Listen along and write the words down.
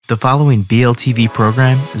The following BLTV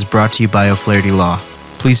program is brought to you by O'Flaherty Law.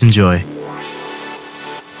 Please enjoy.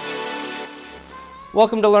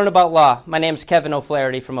 Welcome to Learn About Law. My name is Kevin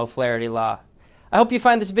O'Flaherty from O'Flaherty Law. I hope you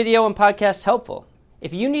find this video and podcast helpful.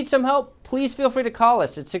 If you need some help, please feel free to call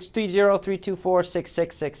us at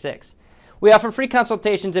 630-324-6666. We offer free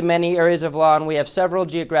consultations in many areas of law, and we have several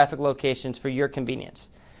geographic locations for your convenience.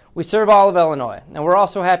 We serve all of Illinois, and we're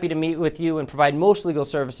also happy to meet with you and provide most legal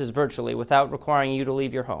services virtually without requiring you to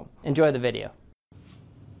leave your home. Enjoy the video.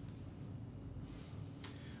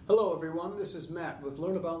 Hello everyone, this is Matt with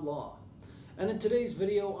Learn About Law. And in today's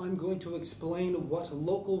video, I'm going to explain what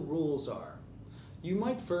local rules are. You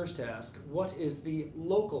might first ask, what is the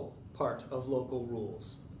local part of local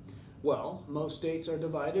rules? Well, most states are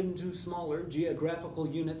divided into smaller geographical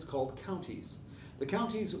units called counties. The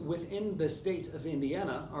counties within the state of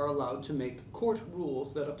Indiana are allowed to make court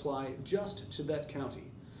rules that apply just to that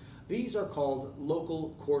county. These are called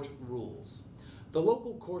local court rules. The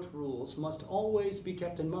local court rules must always be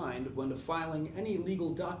kept in mind when filing any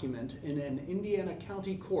legal document in an Indiana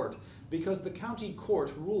county court, because the county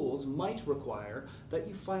court rules might require that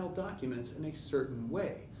you file documents in a certain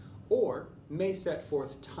way, or may set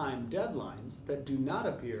forth time deadlines that do not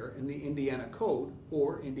appear in the Indiana Code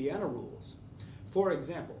or Indiana rules. For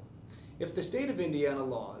example, if the state of Indiana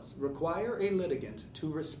laws require a litigant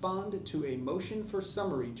to respond to a motion for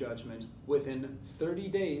summary judgment within 30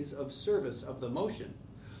 days of service of the motion,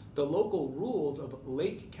 the local rules of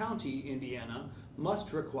Lake County, Indiana,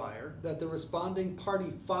 must require that the responding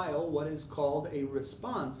party file what is called a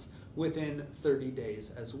response within 30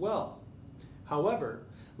 days as well. However,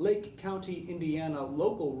 Lake County, Indiana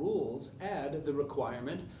local rules add the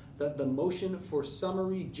requirement that the motion for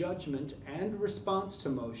summary judgment and response to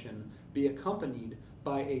motion be accompanied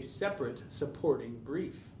by a separate supporting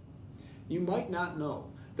brief. You might not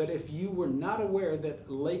know that if you were not aware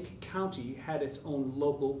that Lake County had its own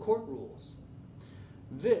local court rules.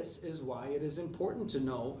 This is why it is important to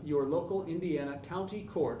know your local Indiana county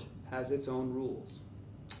court has its own rules.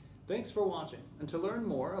 Thanks for watching, and to learn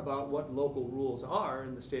more about what local rules are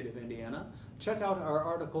in the state of Indiana, check out our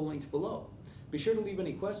article linked below. Be sure to leave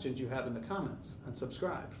any questions you have in the comments, and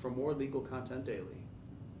subscribe for more legal content daily.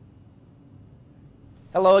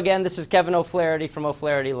 Hello again, this is Kevin O'Flaherty from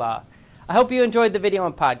O'Flaherty Law. I hope you enjoyed the video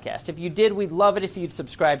and podcast. If you did, we'd love it if you'd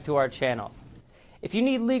subscribe to our channel. If you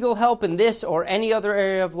need legal help in this or any other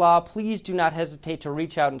area of law, please do not hesitate to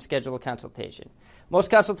reach out and schedule a consultation. Most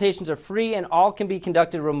consultations are free and all can be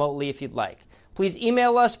conducted remotely if you'd like. Please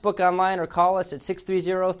email us, book online, or call us at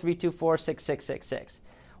 630-324-6666.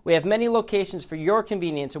 We have many locations for your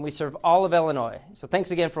convenience and we serve all of Illinois. So thanks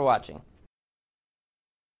again for watching.